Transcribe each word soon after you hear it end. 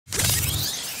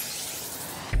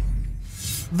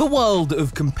The world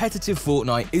of competitive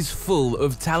Fortnite is full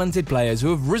of talented players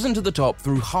who have risen to the top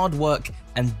through hard work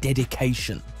and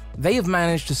dedication. They have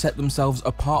managed to set themselves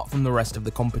apart from the rest of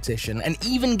the competition and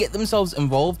even get themselves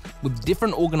involved with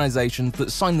different organizations that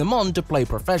sign them on to play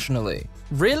professionally.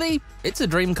 Really? It's a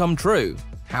dream come true.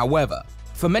 However,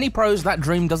 for many pros that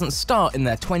dream doesn't start in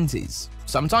their 20s.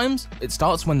 Sometimes it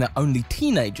starts when they're only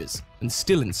teenagers and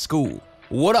still in school.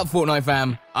 What up, Fortnite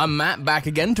fam? I'm Matt, back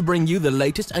again to bring you the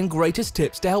latest and greatest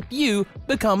tips to help you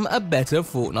become a better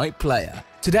Fortnite player.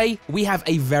 Today, we have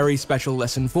a very special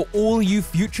lesson for all you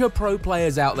future pro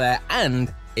players out there,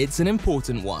 and it's an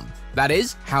important one. That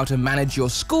is, how to manage your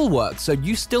schoolwork so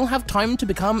you still have time to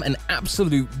become an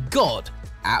absolute god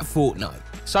at Fortnite.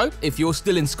 So, if you're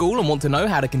still in school and want to know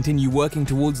how to continue working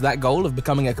towards that goal of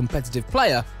becoming a competitive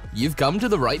player, you've come to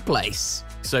the right place.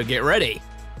 So get ready,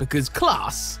 because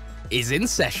class is in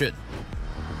session.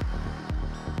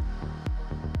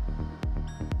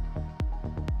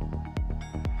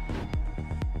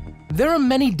 There are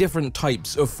many different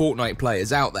types of Fortnite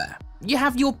players out there. You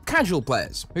have your casual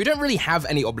players, who don't really have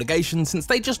any obligations since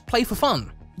they just play for fun.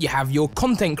 You have your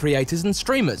content creators and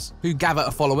streamers, who gather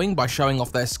a following by showing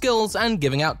off their skills and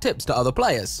giving out tips to other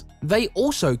players. They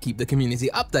also keep the community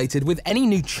updated with any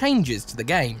new changes to the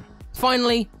game.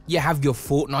 Finally, you have your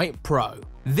Fortnite Pro.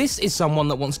 This is someone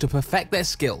that wants to perfect their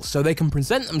skills so they can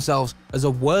present themselves as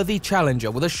a worthy challenger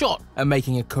with a shot at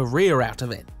making a career out of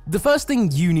it. The first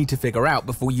thing you need to figure out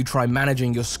before you try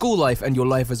managing your school life and your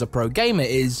life as a pro gamer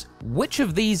is, which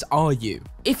of these are you?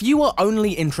 If you are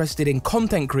only interested in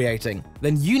content creating,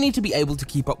 then you need to be able to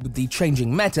keep up with the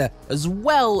changing meta as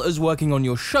well as working on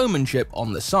your showmanship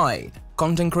on the side.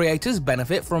 Content creators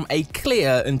benefit from a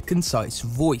clear and concise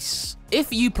voice.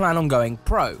 If you plan on going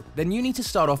pro, then you need to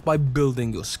start off by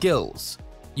building your skills.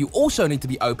 You also need to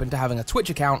be open to having a Twitch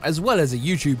account as well as a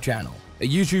YouTube channel. A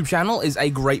YouTube channel is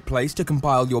a great place to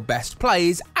compile your best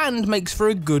plays and makes for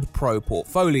a good pro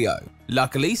portfolio.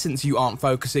 Luckily, since you aren't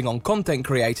focusing on content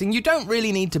creating, you don't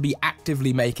really need to be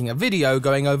actively making a video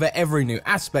going over every new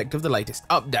aspect of the latest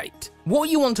update. What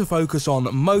you want to focus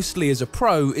on mostly as a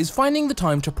pro is finding the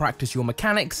time to practice your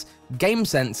mechanics, game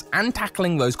sense, and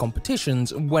tackling those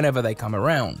competitions whenever they come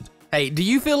around. Hey, do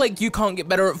you feel like you can't get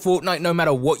better at Fortnite no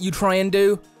matter what you try and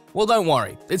do? Well, don't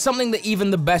worry, it's something that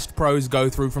even the best pros go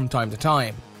through from time to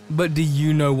time. But do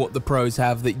you know what the pros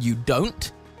have that you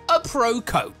don't? A pro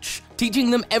coach,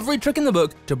 teaching them every trick in the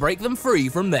book to break them free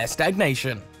from their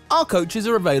stagnation. Our coaches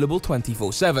are available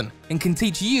 24/7 and can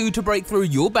teach you to break through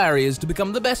your barriers to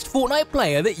become the best Fortnite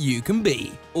player that you can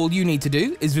be. All you need to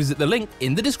do is visit the link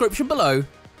in the description below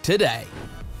today.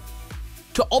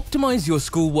 To optimize your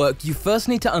schoolwork, you first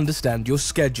need to understand your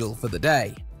schedule for the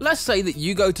day. Let's say that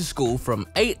you go to school from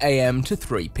 8 AM to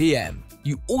 3 PM.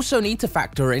 You also need to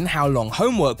factor in how long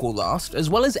homework will last, as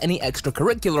well as any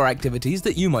extracurricular activities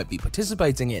that you might be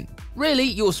participating in. Really,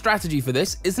 your strategy for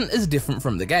this isn't as different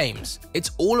from the games. It's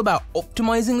all about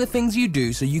optimizing the things you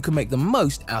do so you can make the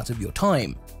most out of your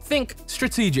time. Think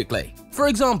strategically. For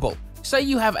example, say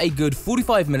you have a good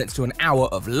 45 minutes to an hour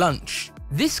of lunch.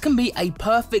 This can be a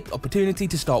perfect opportunity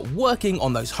to start working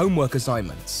on those homework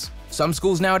assignments. Some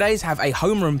schools nowadays have a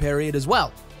homeroom period as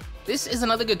well. This is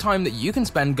another good time that you can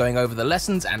spend going over the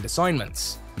lessons and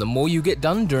assignments. The more you get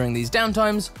done during these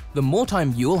downtimes, the more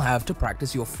time you'll have to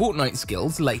practice your Fortnite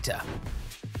skills later.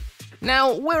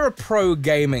 Now, we're a pro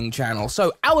gaming channel,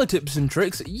 so our tips and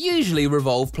tricks usually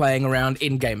revolve playing around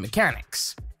in-game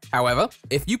mechanics. However,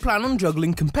 if you plan on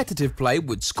juggling competitive play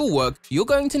with schoolwork, you're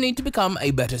going to need to become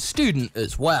a better student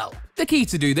as well. The key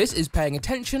to do this is paying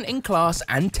attention in class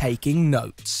and taking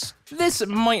notes. This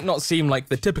might not seem like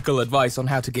the typical advice on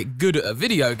how to get good at a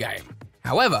video game.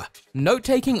 However,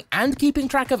 note-taking and keeping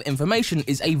track of information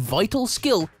is a vital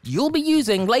skill you'll be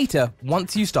using later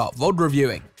once you start VOD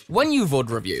reviewing. When you VOD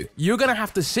review, you're going to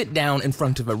have to sit down in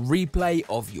front of a replay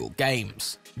of your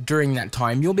games. During that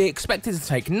time, you'll be expected to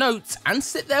take notes and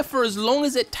sit there for as long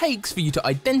as it takes for you to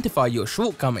identify your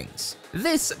shortcomings.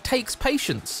 This takes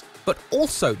patience, but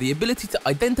also the ability to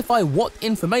identify what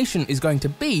information is going to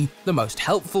be the most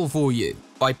helpful for you.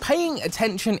 By paying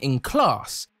attention in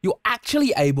class, you're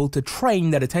actually able to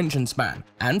train that attention span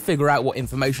and figure out what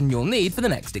information you'll need for the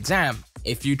next exam.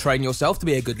 If you train yourself to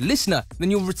be a good listener, then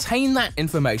you'll retain that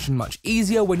information much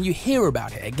easier when you hear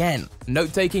about it again.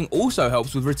 Note-taking also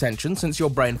helps with retention since your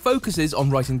brain focuses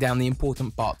on writing down the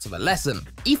important parts of a lesson.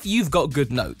 If you've got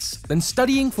good notes, then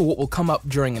studying for what will come up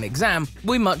during an exam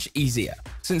will be much easier,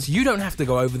 since you don't have to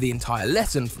go over the entire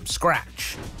lesson from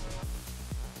scratch.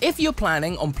 If you're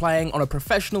planning on playing on a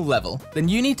professional level, then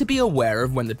you need to be aware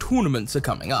of when the tournaments are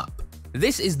coming up.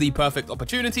 This is the perfect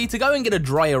opportunity to go and get a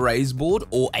dry erase board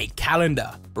or a calendar.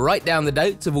 Write down the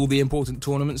dates of all the important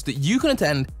tournaments that you can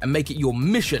attend and make it your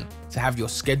mission to have your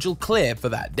schedule clear for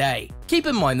that day. Keep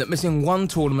in mind that missing one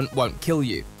tournament won't kill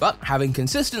you, but having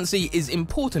consistency is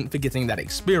important for getting that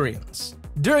experience.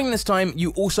 During this time,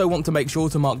 you also want to make sure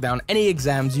to mark down any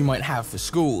exams you might have for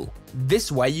school.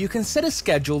 This way you can set a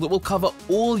schedule that will cover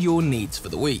all your needs for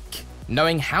the week.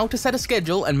 Knowing how to set a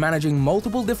schedule and managing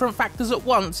multiple different factors at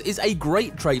once is a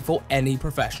great trait for any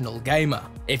professional gamer.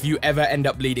 If you ever end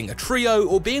up leading a trio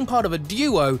or being part of a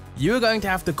duo, you are going to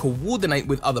have to coordinate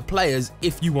with other players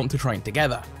if you want to train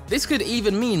together. This could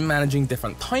even mean managing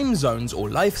different time zones or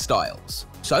lifestyles.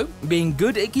 So, being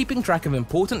good at keeping track of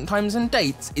important times and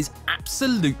dates is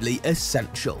absolutely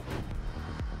essential.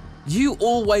 You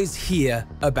always hear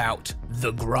about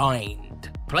the grind.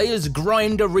 Players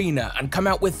grind arena and come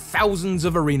out with thousands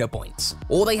of arena points,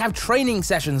 or they have training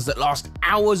sessions that last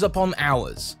hours upon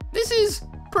hours. This is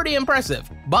pretty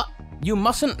impressive, but you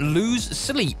mustn't lose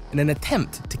sleep in an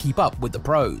attempt to keep up with the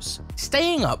pros.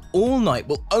 Staying up all night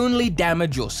will only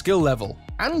damage your skill level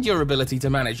and your ability to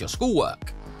manage your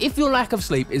schoolwork. If your lack of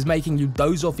sleep is making you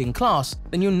doze off in class,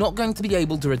 then you're not going to be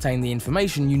able to retain the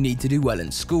information you need to do well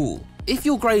in school. If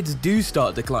your grades do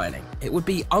start declining, it would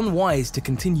be unwise to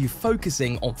continue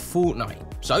focusing on Fortnite.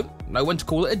 So, know when to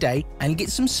call it a day and get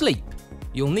some sleep.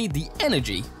 You'll need the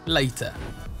energy later.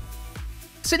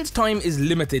 Since time is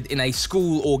limited in a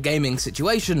school or gaming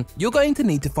situation, you're going to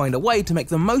need to find a way to make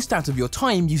the most out of your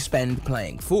time you spend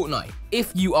playing Fortnite.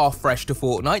 If you are fresh to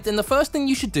Fortnite, then the first thing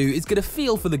you should do is get a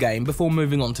feel for the game before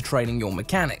moving on to training your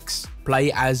mechanics.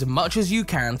 Play as much as you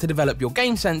can to develop your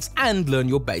game sense and learn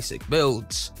your basic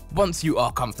builds. Once you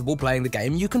are comfortable playing the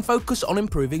game, you can focus on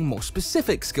improving more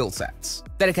specific skill sets.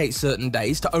 Dedicate certain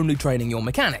days to only training your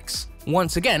mechanics.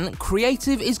 Once again,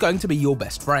 creative is going to be your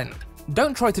best friend.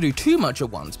 Don't try to do too much at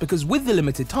once, because with the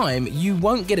limited time, you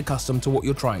won't get accustomed to what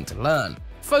you're trying to learn.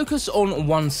 Focus on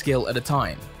one skill at a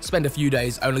time. Spend a few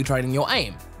days only training your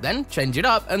aim, then change it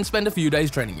up and spend a few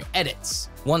days training your edits.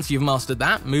 Once you've mastered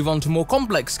that, move on to more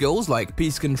complex skills like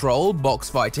piece control, box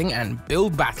fighting, and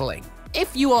build battling.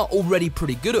 If you are already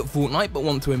pretty good at Fortnite but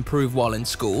want to improve while in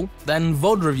school, then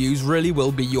VOD reviews really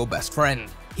will be your best friend.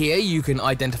 Here you can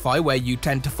identify where you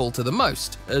tend to falter the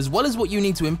most, as well as what you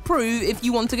need to improve if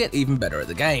you want to get even better at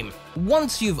the game.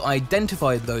 Once you've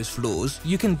identified those flaws,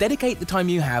 you can dedicate the time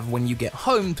you have when you get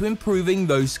home to improving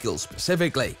those skills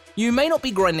specifically. You may not be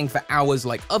grinding for hours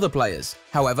like other players,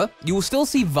 however, you will still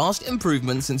see vast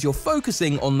improvements since you're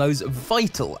focusing on those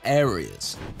vital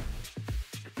areas.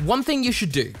 One thing you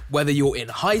should do, whether you're in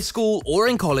high school or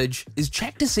in college, is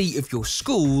check to see if your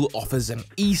school offers an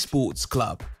esports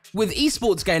club. With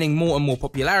esports gaining more and more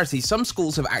popularity, some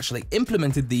schools have actually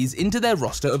implemented these into their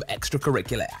roster of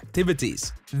extracurricular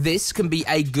activities. This can be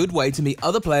a good way to meet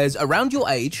other players around your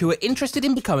age who are interested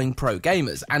in becoming pro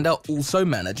gamers and are also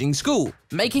managing school.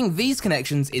 Making these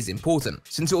connections is important,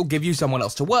 since it will give you someone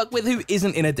else to work with who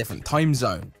isn't in a different time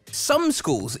zone. Some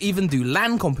schools even do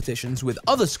LAN competitions with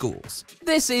other schools.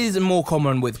 This is more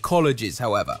common with colleges,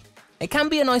 however. It can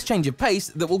be a nice change of pace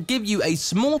that will give you a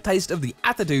small taste of the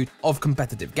attitude of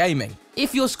competitive gaming.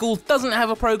 If your school doesn't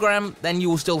have a program, then you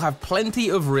will still have plenty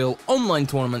of real online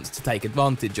tournaments to take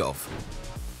advantage of.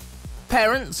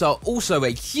 Parents are also a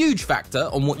huge factor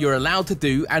on what you're allowed to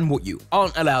do and what you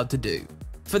aren't allowed to do.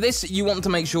 For this, you want to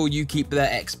make sure you keep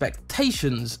their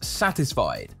expectations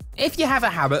satisfied. If you have a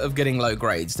habit of getting low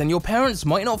grades, then your parents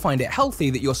might not find it healthy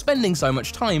that you're spending so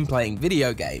much time playing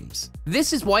video games.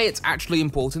 This is why it's actually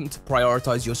important to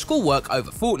prioritize your schoolwork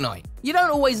over Fortnite. You don't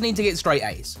always need to get straight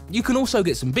A's, you can also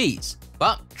get some B's,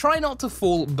 but try not to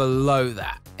fall below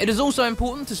that. It is also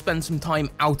important to spend some time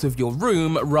out of your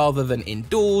room rather than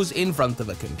indoors in front of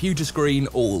a computer screen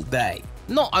all day.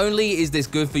 Not only is this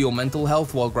good for your mental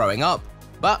health while growing up,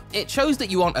 but it shows that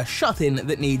you aren't a shut-in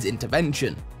that needs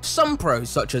intervention. Some pros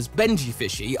such as Benji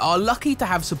Fishy are lucky to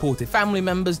have supportive family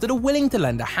members that are willing to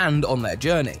lend a hand on their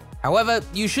journey. However,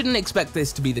 you shouldn't expect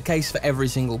this to be the case for every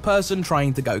single person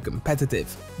trying to go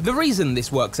competitive. The reason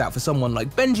this works out for someone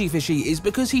like Benji Fishy is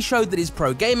because he showed that his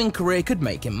pro gaming career could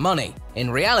make him money.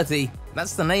 In reality,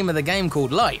 that's the name of the game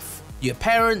called life. Your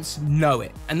parents know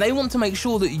it, and they want to make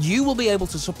sure that you will be able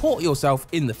to support yourself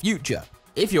in the future.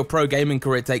 If your pro gaming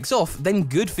career takes off, then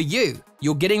good for you.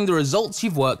 You're getting the results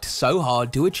you've worked so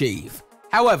hard to achieve.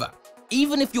 However,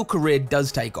 even if your career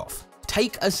does take off,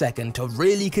 take a second to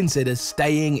really consider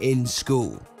staying in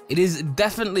school. It is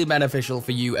definitely beneficial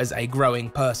for you as a growing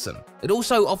person. It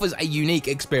also offers a unique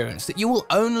experience that you will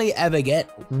only ever get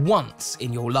once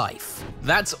in your life.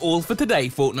 That's all for today,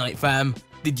 Fortnite fam.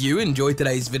 Did you enjoy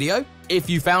today's video? If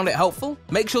you found it helpful,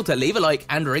 make sure to leave a like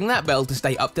and ring that bell to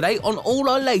stay up to date on all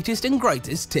our latest and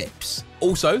greatest tips.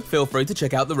 Also, feel free to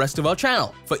check out the rest of our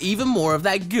channel for even more of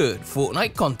that good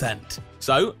Fortnite content.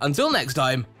 So, until next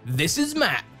time, this is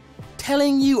Matt,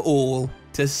 telling you all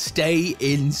to stay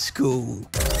in school.